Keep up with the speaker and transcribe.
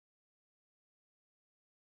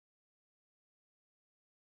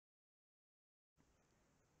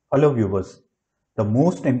Hello viewers. The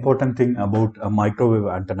most important thing about a microwave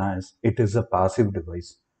antenna is it is a passive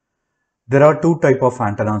device. There are two type of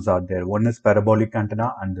antennas out there. One is parabolic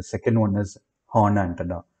antenna and the second one is horn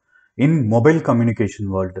antenna. In mobile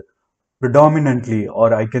communication world, predominantly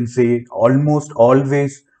or I can say almost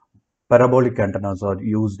always parabolic antennas are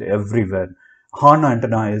used everywhere. Horn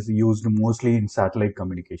antenna is used mostly in satellite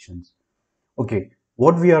communications. Okay,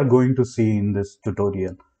 what we are going to see in this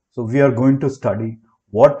tutorial. So we are going to study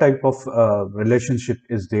what type of relationship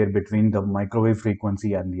is there between the microwave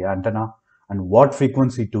frequency and the antenna, and what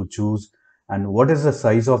frequency to choose, and what is the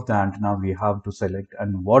size of the antenna we have to select,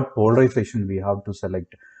 and what polarization we have to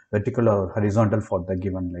select, vertical or horizontal for the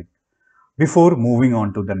given light. Before moving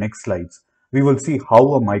on to the next slides, we will see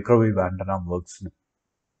how a microwave antenna works.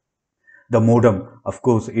 The modem, of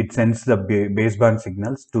course, it sends the baseband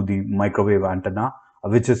signals to the microwave antenna,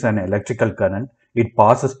 which is an electrical current. It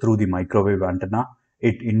passes through the microwave antenna.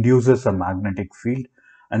 It induces a magnetic field,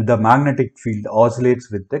 and the magnetic field oscillates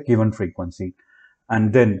with the given frequency.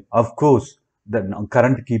 And then, of course, the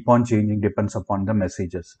current keep on changing depends upon the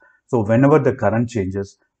messages. So whenever the current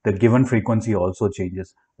changes, the given frequency also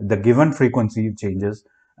changes. The given frequency changes,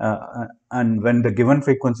 and when the given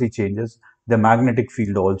frequency changes, the magnetic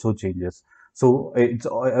field also changes. So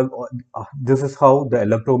this is how the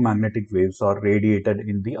electromagnetic waves are radiated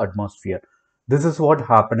in the atmosphere. This is what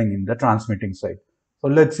happening in the transmitting side. So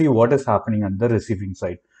let's see what is happening on the receiving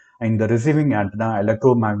side. In the receiving antenna,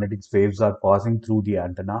 electromagnetic waves are passing through the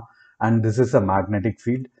antenna, and this is a magnetic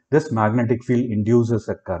field. This magnetic field induces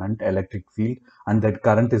a current, electric field, and that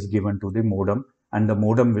current is given to the modem, and the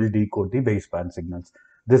modem will decode the baseband signals.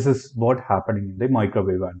 This is what happening in the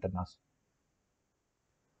microwave antennas.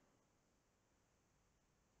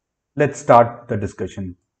 Let's start the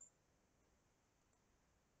discussion.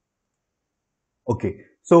 Okay,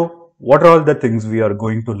 so what are all the things we are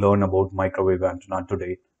going to learn about microwave antenna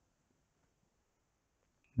today?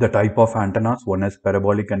 The type of antennas, one is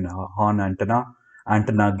parabolic and horn antenna,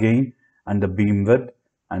 antenna gain and the beam width,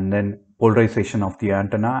 and then polarization of the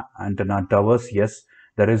antenna, antenna towers. Yes,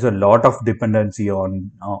 there is a lot of dependency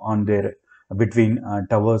on their between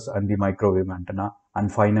towers and the microwave antenna.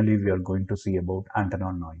 And finally, we are going to see about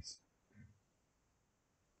antenna noise.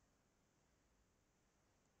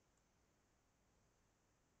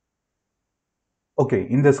 Okay,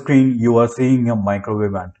 in the screen, you are seeing a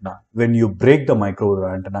microwave antenna. When you break the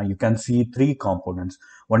microwave antenna, you can see three components.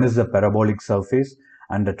 One is the parabolic surface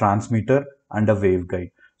and the transmitter and a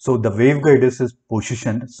waveguide. So the waveguide is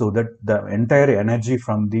positioned so that the entire energy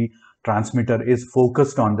from the transmitter is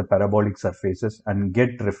focused on the parabolic surfaces and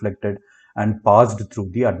get reflected and passed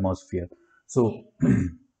through the atmosphere. So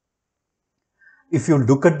if you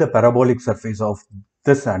look at the parabolic surface of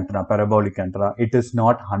this antenna, parabolic antenna, it is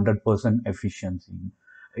not 100% efficiency.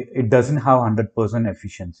 It doesn't have 100%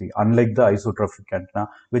 efficiency, unlike the isotropic antenna,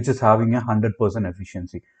 which is having a 100%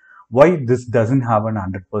 efficiency. Why this doesn't have an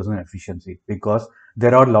 100% efficiency? Because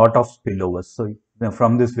there are a lot of spillovers. So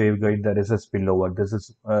from this waveguide, there is a spillover.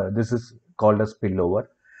 This is called a spillover,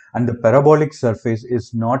 and the parabolic surface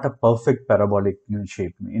is not a perfect parabolic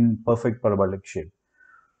shape, in perfect parabolic shape.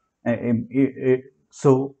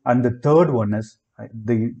 So, and the third one is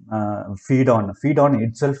the feed on. Feed on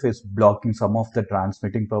itself is blocking some of the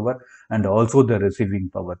transmitting power and also the receiving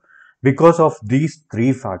power. Because of these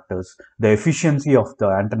three factors, the efficiency of the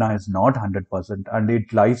antenna is not 100% and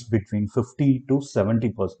it lies between 50 to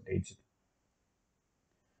 70%.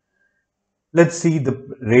 Let's see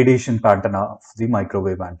the radiation pattern of the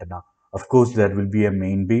microwave antenna. Of course, there will be a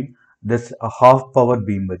main beam. This a half power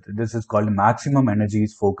beam width. This is called maximum energy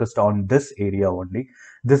is focused on this area only.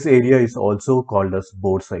 This area is also called as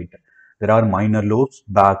bore site. There are minor lobes,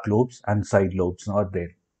 back lobes, and side lobes are there.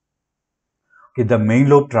 Okay, the main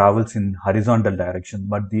lobe travels in horizontal direction,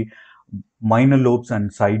 but the minor lobes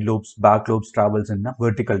and side lobes, back lobes travels in a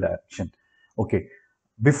vertical direction. Okay,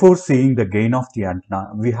 before seeing the gain of the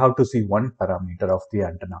antenna, we have to see one parameter of the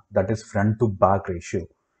antenna, that is front to back ratio.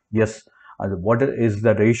 Yes, what is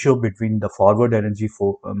the ratio between the forward energy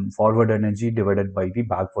divided by the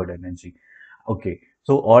backward energy? Okay,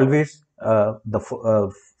 so always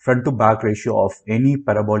the front to back ratio of any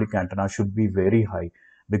parabolic antenna should be very high,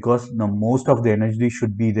 because the most of the energy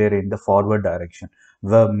should be there in the forward direction.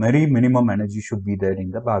 The very minimum energy should be there in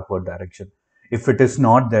the backward direction. If it is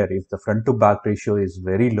not there, if the front to back ratio is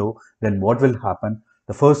very low, then what will happen?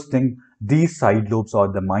 The first thing, these side lobes or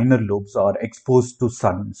the minor lobes are exposed to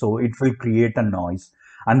sun, so it will create a noise.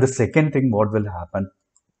 And the second thing, what will happen?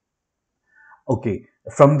 Okay,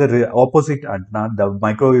 From the opposite antenna, the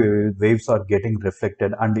microwave waves are getting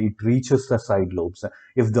reflected and it reaches the side lobes.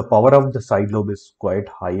 If the power of the side lobe is quite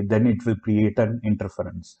high, then it will create an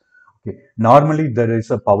interference. Okay. Normally, there is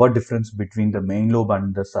a power difference between the main lobe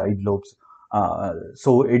and the side lobes.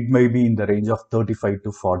 So it may be in the range of 35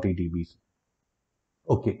 to 40 dB.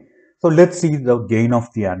 Okay, so let's see the gain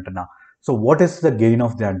of the antenna. So what is the gain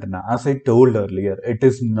of the antenna? As I told earlier, it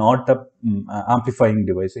is not a amplifying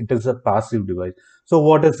device. It is a passive device. So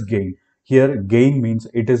what is gain? Here, gain means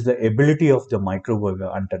it is the ability of the microwave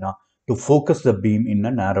antenna to focus the beam in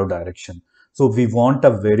a narrow direction. So we want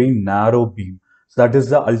a very narrow beam. So that is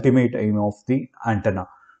the ultimate aim of the antenna.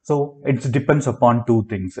 So it depends upon two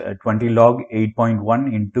things, 20 log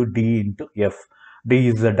 8.1 into D into F. D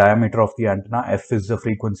is the diameter of the antenna, F is the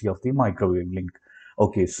frequency of the microwave link.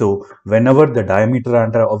 Okay, so whenever the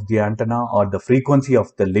diameter of the antenna or the frequency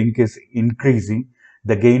of the link is increasing,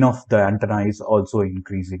 the gain of the antenna is also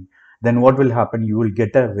increasing. Then what will happen? You will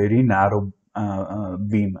get a very narrow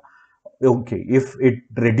beam. Okay, if it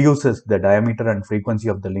reduces, the diameter and frequency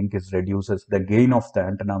of the link is reduces, the gain of the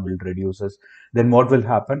antenna will reduces. Then what will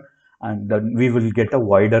happen? And then we will get a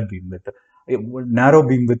wider beam width. A narrow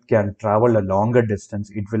beam width can travel a longer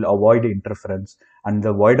distance. It will avoid interference, and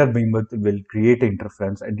the wider beam width will create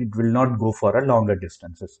interference, and it will not go for a longer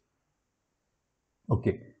distances.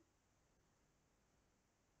 Okay.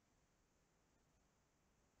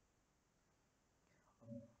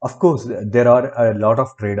 Of course, there are a lot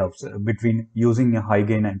of trade-offs between using a high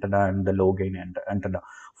gain antenna and the low gain antenna.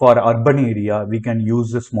 For urban area, we can use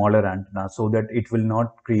the smaller antenna so that it will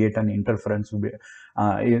not create an interference.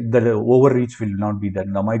 The overreach will not be there.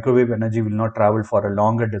 The microwave energy will not travel for a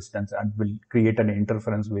longer distance and will create an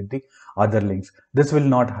interference with the other links. This will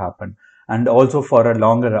not happen. And also for a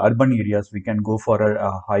longer urban areas, we can go for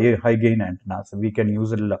a high gain antenna. So we can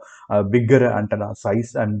use a bigger antenna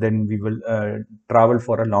size, and then we will travel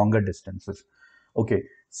for a longer distances. Okay,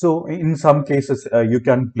 so in some cases you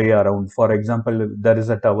can play around. For example, there is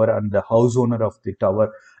a tower and the house owner of the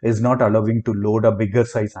tower is not allowing to load a bigger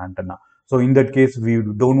size antenna. So in that case, we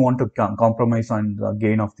don't want to compromise on the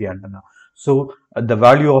gain of the antenna. So the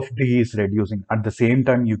value of D is reducing. At the same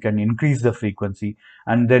time, you can increase the frequency,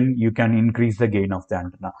 and then you can increase the gain of the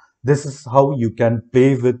antenna. This is how you can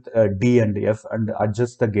play with D and F and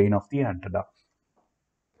adjust the gain of the antenna.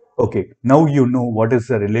 Okay, now you know what is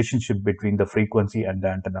the relationship between the frequency and the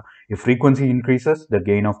antenna. If frequency increases, the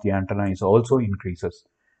gain of the antenna is also increases.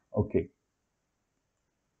 Okay,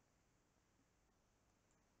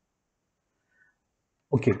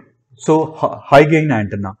 okay. So high gain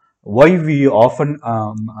antenna. Why we often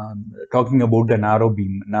talking about the narrow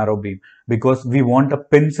beam, because we want a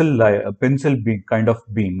a pencil beam kind of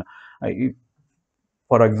beam.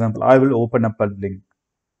 For example, I will open up a link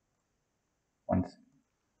once.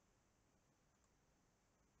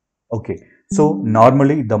 Okay, so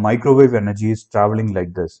normally the microwave energy is traveling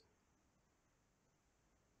like this.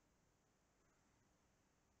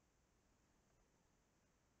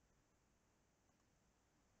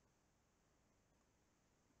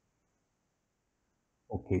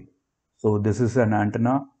 Okay, so this is an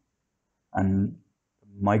antenna and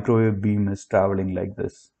microwave beam is traveling like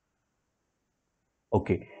this.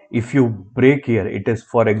 Okay, if you break here, it is,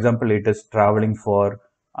 for example, it is traveling for,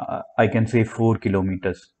 I can say 4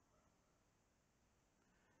 kilometers.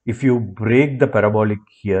 If you break the parabolic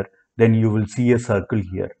here, then you will see a circle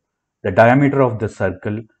here. The diameter of the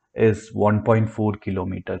circle is 1.4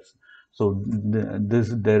 kilometers. So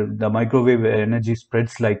the microwave energy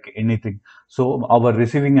spreads like anything. So our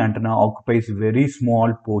receiving antenna occupies very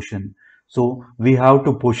small portion. So we have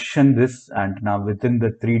to position this antenna within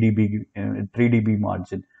the 3 dB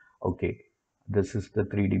margin. Okay, this is the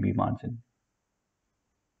 3 dB margin.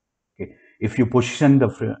 Okay. If you position the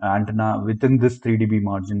antenna within this 3 dB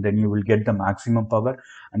margin, then you will get the maximum power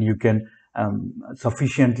and you can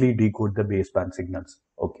sufficiently decode the baseband signals.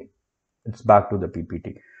 Okay, it's back to the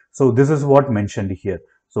PPT. So this is what mentioned here.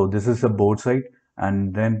 So this is the board side,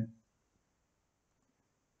 and then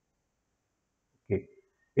okay,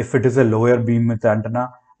 if it is a lower beam with antenna,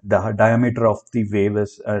 the diameter of the wave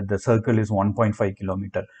is the circle is 1.5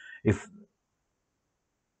 kilometer. If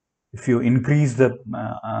you increase the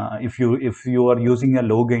if you are using a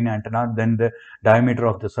low gain antenna, then the diameter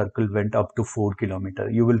of the circle went up to 4 kilometer.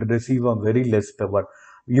 You will receive a very less power.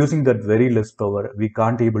 Using that very less power, we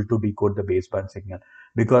can't able to decode the baseband signal,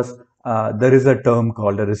 because there is a term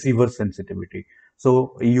called a receiver sensitivity.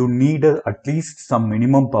 So you need at least some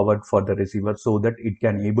minimum power for the receiver so that it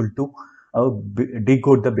can able to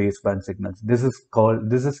decode the baseband signals. This is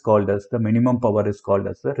called as the minimum power is called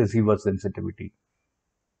as the receiver sensitivity.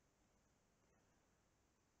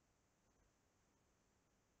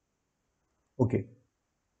 Okay.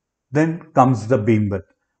 Then comes the beamwidth.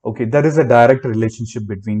 Okay, there is a direct relationship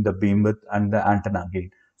between the beamwidth and the antenna gain.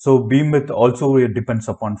 So beamwidth also depends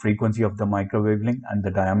upon frequency of the microwave link and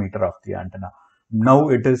the diameter of the antenna. Now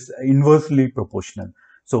it is inversely proportional.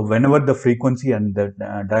 So whenever the frequency and the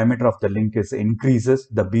diameter of the link is increases,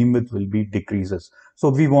 the beamwidth will be decreases. So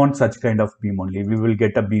we want such kind of beam only. We will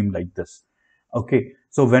get a beam like this. Okay,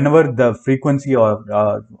 so whenever the frequency or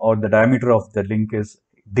the diameter of the link is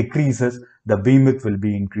decreases, the beamwidth will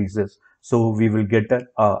be increases. So we will get a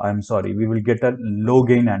I'm sorry, we will get a low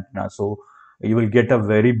gain antenna. So you will get a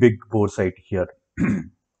very big bore site here.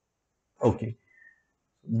 Okay,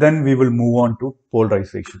 then we will move on to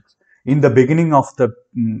polarizations. In the beginning of the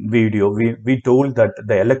video, we told that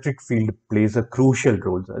the electric field plays a crucial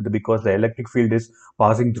role because the electric field is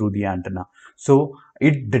passing through the antenna. So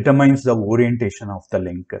it determines the orientation of the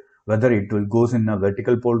link, whether it will goes in a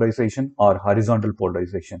vertical polarization or horizontal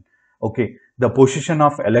polarization. Okay, the position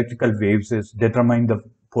of electrical waves is determine the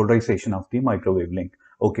polarization of the microwave link.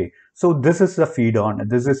 Okay, so this is the feed on.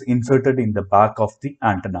 This is inserted in the back of the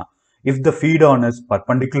antenna. If the feed on is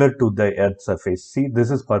perpendicular to the earth surface, see this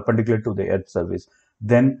is perpendicular to the earth surface,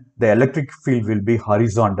 then the electric field will be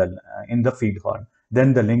horizontal in the feed horn.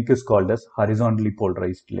 Then the link is called as horizontally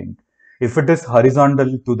polarized link. If it is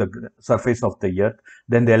horizontal to the surface of the earth,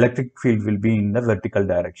 then the electric field will be in the vertical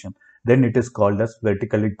direction. Then it is called as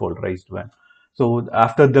vertically polarized one. So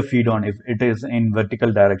after the feed on, if it is in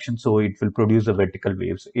vertical direction, so it will produce the vertical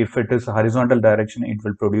waves. If it is horizontal direction, it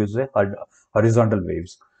will produce the horizontal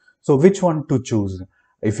waves. So which one to choose?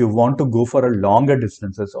 If you want to go for a longer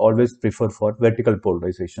distances, always prefer for vertical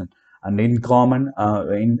polarization. And in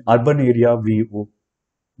urban area,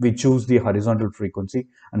 we choose the horizontal frequency,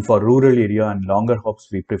 and for rural area and longer hops,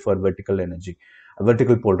 we prefer vertical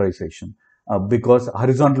polarization. Because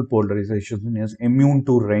horizontal polarization is immune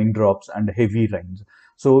to raindrops and heavy rains.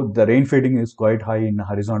 So the rain fading is quite high in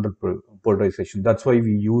horizontal polarization. That's why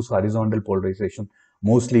we use horizontal polarization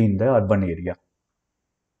mostly in the urban area.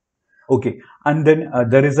 Okay, and then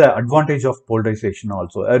there is an advantage of polarization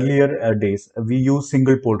also. Earlier days, we use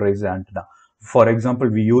single polarized antenna. For example,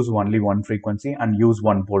 we use only one frequency and use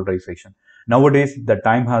one polarization. Nowadays, the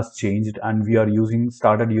time has changed and we are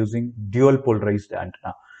started using dual polarized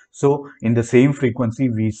antenna. So in the same frequency,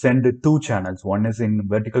 we send two channels. One is in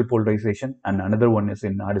vertical polarization and another one is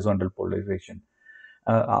in horizontal polarization.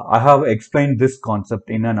 I have explained this concept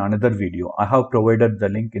in another video. I have provided the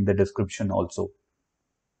link in the description also.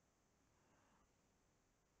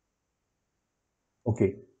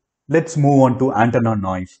 Okay, let's move on to antenna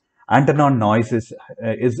noise. Antenna noise is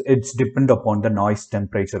it's depend upon the noise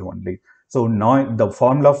temperature only. So noise, the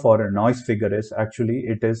formula for a noise figure is actually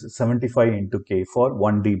it is 75 into K for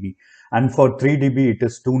 1 dB, and for 3 dB it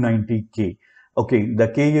is 290 K. Okay, the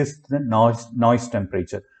K is the noise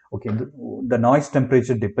temperature. Okay, the noise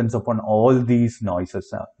temperature depends upon all these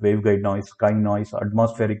noises, waveguide noise, sky noise,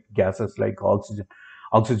 atmospheric gases like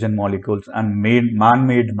oxygen molecules, and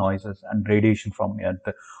man-made noises and radiation from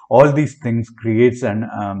earth. All these things creates an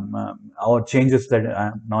or changes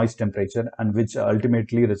the noise temperature, and which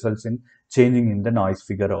ultimately results in changing in the noise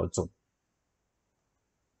figure also.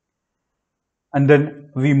 And then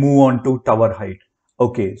we move on to tower height.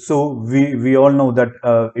 Okay, so we all know that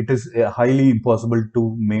it is highly impossible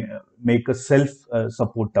to make a self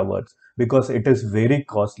support towers because it is very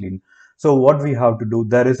costly. So what we have to do,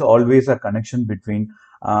 there is always a connection between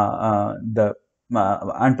the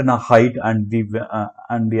antenna height and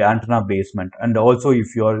the antenna basement. And also,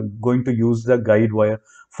 if you are going to use the guide wire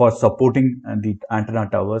for supporting the antenna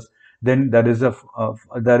towers, then there is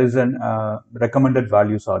an recommended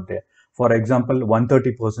values are there. For example,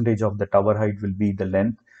 130 percentage of the tower height will be the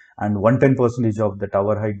length, and 110 percentage of the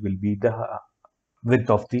tower height will be the width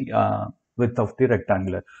of the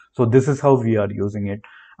rectangular. So this is how we are using it.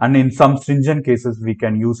 And in some stringent cases, we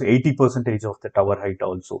can use 80 percentage of the tower height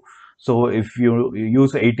also. So if you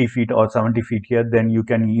use 80 feet or 70 feet here, then you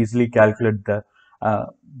can easily calculate the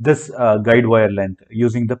this guide wire length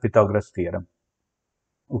using the Pythagoras theorem.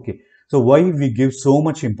 Okay, so why we give so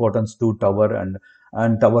much importance to tower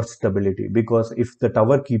and tower stability? Because if the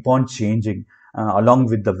tower keep on changing along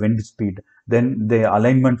with the wind speed, then the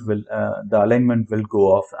alignment will go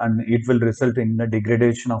off, and it will result in the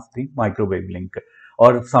degradation of the microwave link.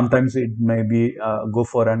 Or sometimes it may be go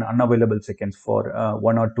for an unavailable seconds for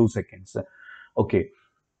 1 or 2 seconds. Okay,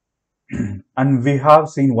 and we have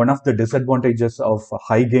seen one of the disadvantages of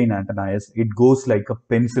high gain antenna is it goes like a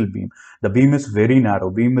pencil beam. The beam is very narrow,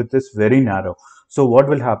 beam width is very narrow. So what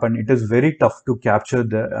will happen? It is very tough to capture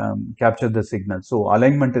the signal. So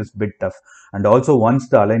alignment is bit tough. And also once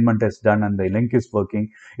the alignment is done and the link is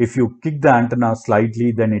working, if you kick the antenna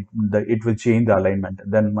slightly, then it will change the alignment.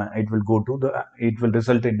 Then it will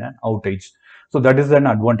result in an outage. So that is an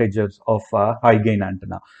advantages of a high gain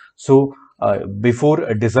antenna. So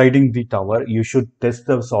before deciding the tower, you should test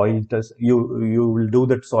the soil test. You will do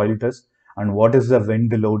that soil test, and what is the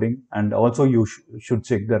wind loading, and also you should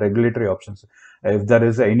check the regulatory options if there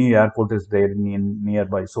is any airport is there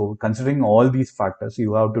nearby. So considering all these factors,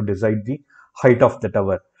 you have to decide the height of the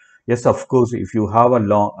tower. Yes, of course, if you have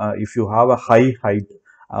a high height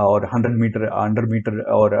or 100 meter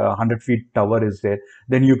or 100 feet tower is there,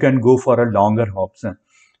 then you can go for a longer option.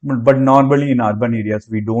 But normally in urban areas,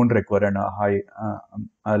 we don't require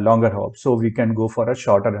a longer hop, so we can go for a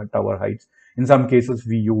shorter tower heights. In some cases,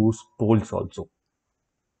 we use poles also.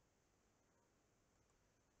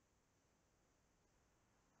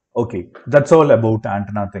 Okay, that's all about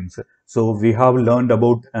antenna things. So we have learned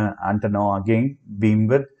about antenna again, beam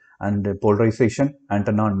width and polarization,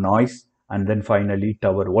 antenna noise, and then finally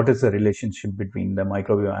tower. What is the relationship between the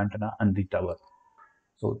microwave antenna and the tower?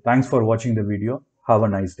 So thanks for watching the video. Have a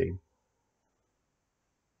nice day.